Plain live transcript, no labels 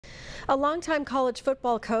A longtime college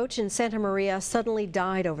football coach in Santa Maria suddenly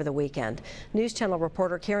died over the weekend. News Channel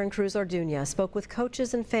reporter Karen Cruz Orduña spoke with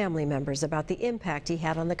coaches and family members about the impact he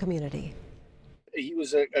had on the community. He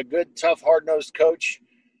was a good, tough, hard-nosed coach.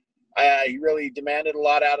 He really demanded a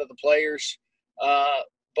lot out of the players,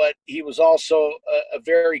 but he was also a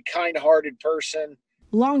very kind-hearted person.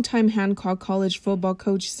 Longtime Hancock College football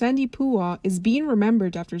coach Sandy Puah is being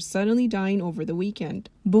remembered after suddenly dying over the weekend.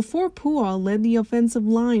 Before Puah led the offensive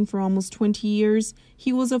line for almost 20 years,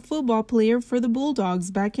 he was a football player for the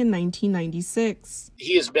Bulldogs back in 1996.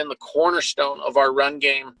 He has been the cornerstone of our run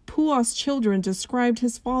game. Puah's children described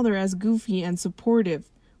his father as goofy and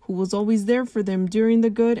supportive, who was always there for them during the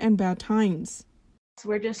good and bad times.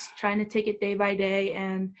 We're just trying to take it day by day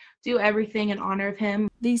and do everything in honor of him.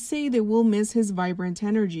 They say they will miss his vibrant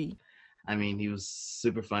energy. I mean, he was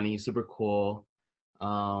super funny, super cool.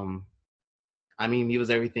 He was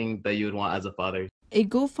everything that you would want as a father. A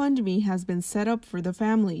GoFundMe has been set up for the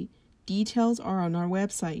family. Details are on our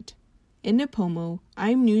website. In Nipomo,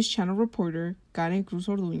 I'm News Channel reporter Karen Cruz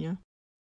Orduña.